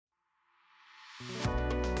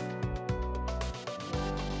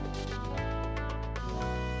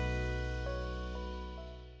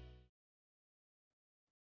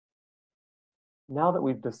Now that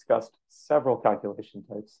we've discussed several calculation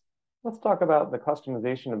types, let's talk about the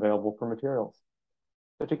customization available for materials.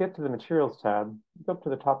 So to get to the Materials tab, go up to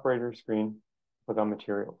the top right of your screen, click on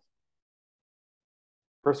Materials.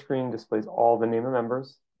 First screen displays all the name of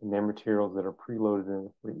members and their materials that are preloaded in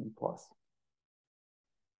the 3E+.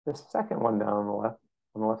 The second one down on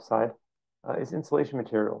the left side, is Installation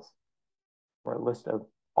Materials, where a list of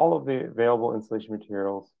all of the available installation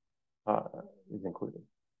materials is included.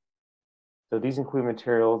 So these include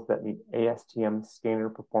materials that meet ASTM standard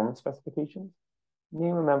performance specifications,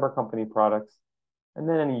 name a member company products, and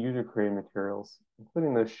then any user-created materials,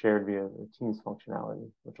 including those shared via the Teams functionality,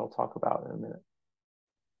 which I'll talk about in a minute.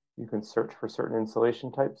 You can search for certain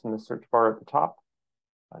installation types in the search bar at the top,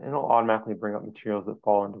 and it'll automatically bring up materials that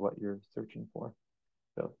fall into what you're searching for.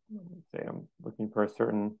 So let's say I'm looking for a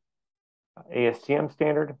certain ASTM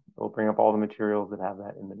standard, it'll bring up all the materials that have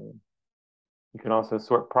that in the name. You can also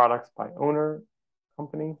sort products by owner,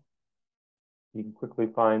 company. You can quickly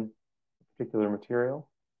find a particular material.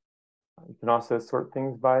 You can also sort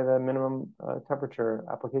things by the minimum temperature,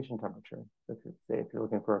 application temperature. So if you're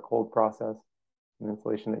looking for a cold process, an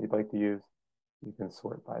installation that you'd like to use, you can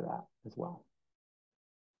sort by that as well.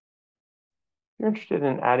 If you're interested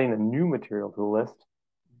in adding a new material to the list,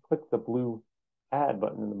 click the blue Add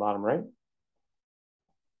button in the bottom right.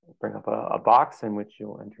 It'll bring up a box in which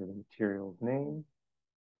you'll enter the material's name,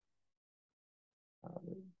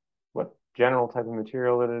 what general type of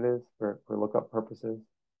material that it is for lookup purposes,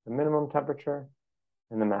 the minimum temperature,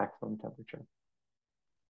 and the maximum temperature.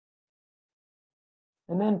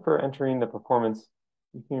 And then for entering the performance,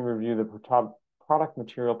 you can review the product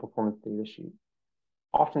material performance data sheet.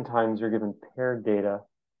 Oftentimes, you're given paired data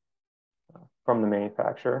from the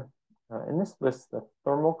manufacturer. And this lists the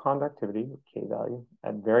thermal conductivity, or K value,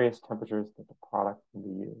 at various temperatures that the product can be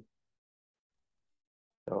used.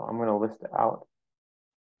 So I'm going to list out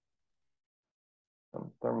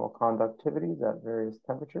some thermal conductivities at various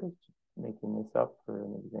temperatures, making this up for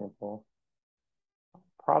an example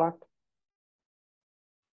product.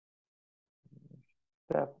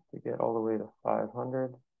 Step to get all the way to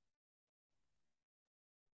 500.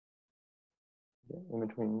 In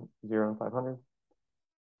between 0 and 500.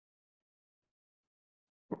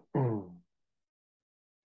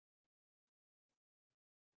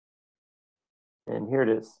 And here it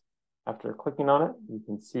is. After clicking on it, you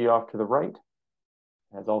can see off to the right,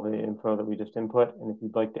 it has all the info that we just input. And if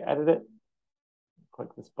you'd like to edit it, click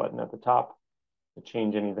this button at the top to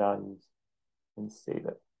change any values and save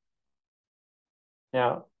it.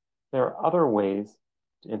 Now, there are other ways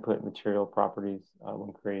to input material properties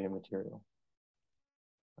when creating a material.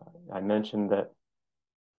 I mentioned that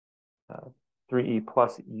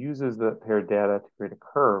 3E+ uses the paired data to create a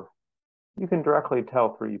curve. You can directly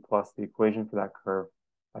tell 3E+ the equation for that curve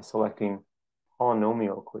by selecting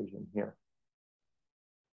polynomial equation here.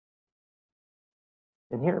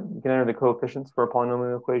 And here, you can enter the coefficients for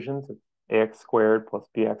polynomial equations. It's ax squared plus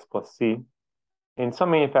bx plus c. And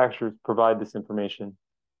some manufacturers provide this information,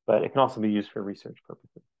 but it can also be used for research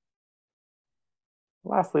purposes.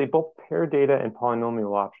 Lastly, both paired data and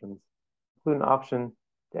polynomial options include an option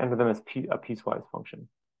to enter them as a piecewise function.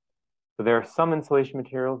 So there are some installation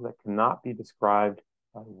materials that cannot be described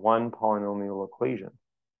by one polynomial equation,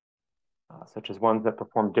 such as ones that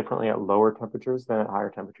perform differently at lower temperatures than at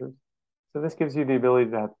higher temperatures. So this gives you the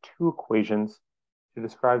ability to have two equations to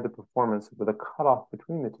describe the performance with a cutoff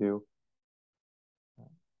between the two,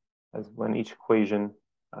 as when each equation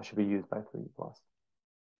should be used by 3E+.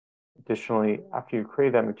 Additionally, after you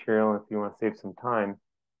create that material, if you want to save some time,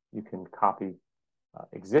 you can copy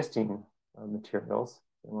existing materials.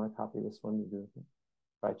 I want to copy this one to do it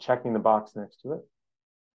by checking the box next to it.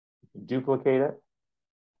 You can duplicate it.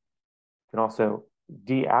 You can also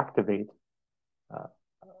deactivate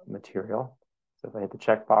material. So if I hit the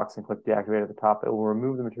checkbox and click deactivate at the top, it will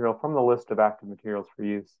remove the material from the list of active materials for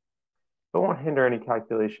use. But it won't hinder any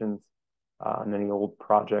calculations on any old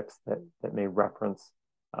projects that may reference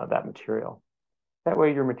that material. That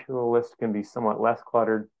way your material list can be somewhat less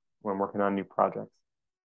cluttered when working on new projects.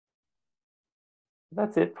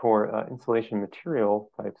 That's it for installation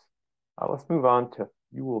material types. Let's move on to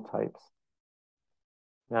fuel types.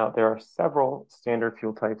 Now, there are several standard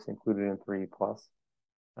fuel types included in 3E+,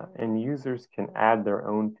 and users can add their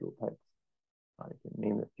own fuel types. You can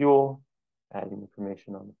name the fuel, adding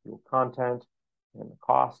information on the fuel content and the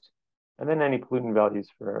cost, and then any pollutant values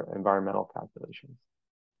for environmental calculations.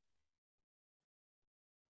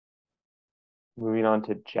 Moving on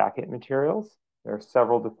to jacket materials. There are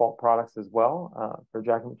several default products as well for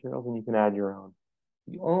jacket materials, and you can add your own.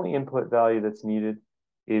 The only input value that's needed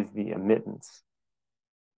is the emittance.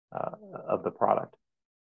 of the product.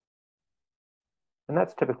 And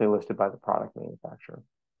that's typically listed by the product manufacturer.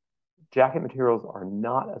 Jacket materials are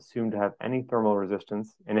not assumed to have any thermal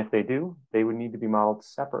resistance, and if they do, they would need to be modeled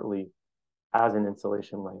separately as an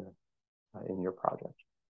insulation layer in your project.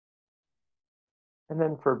 And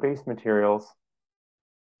then for base materials,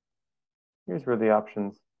 here's where the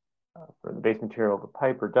options for the base material of a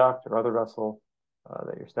pipe or duct or other vessel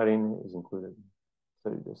that you're studying is included.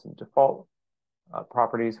 So there's some default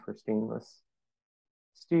properties for stainless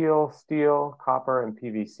steel, copper, and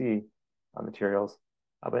PVC materials.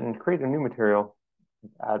 But to create a new material,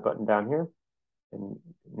 add button down here and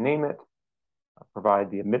name it,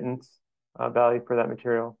 provide the admittance value for that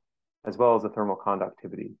material, as well as the thermal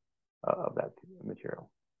conductivity of that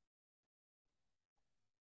material.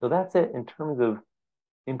 So that's it in terms of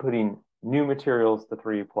inputting new materials to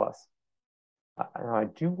 3D Plus. I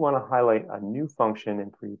do want to highlight a new function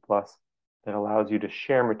in 3D Plus that allows you to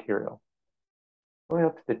share material. Going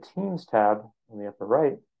up to the Teams tab on the upper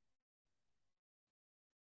right,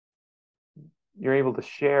 you're able to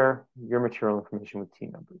share your material information with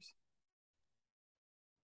team members.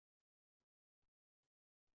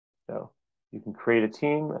 So you can create a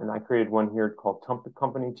team, and I created one here called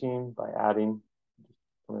Company Team by adding, just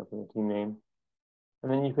coming up with a team name.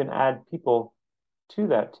 And then you can add people to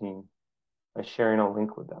that team by sharing a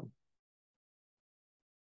link with them.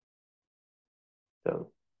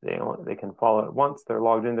 So they can follow it once they're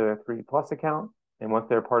logged into their 3D Plus account, and once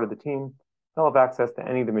they're part of the team, they'll have access to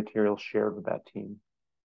any of the materials shared with that team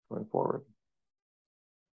going forward.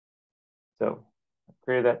 So I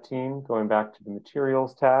created that team, going back to the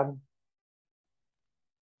Materials tab.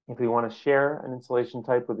 If we want to share an installation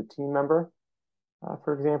type with a team member,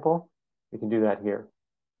 for example, we can do that here.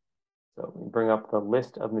 So we bring up the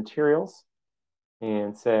list of materials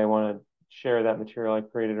and say I want to share that material I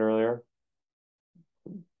created earlier.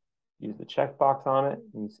 Use the checkbox on it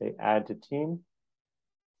and you say add to team.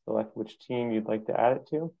 Select which team you'd like to add it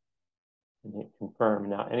to and hit confirm.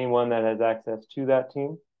 Now anyone that has access to that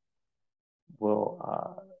team will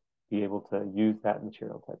be able to use that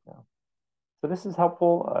material type now. So this is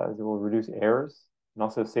helpful as it will reduce errors and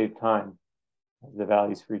also save time. The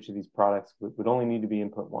values for each of these products would only need to be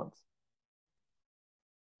input once.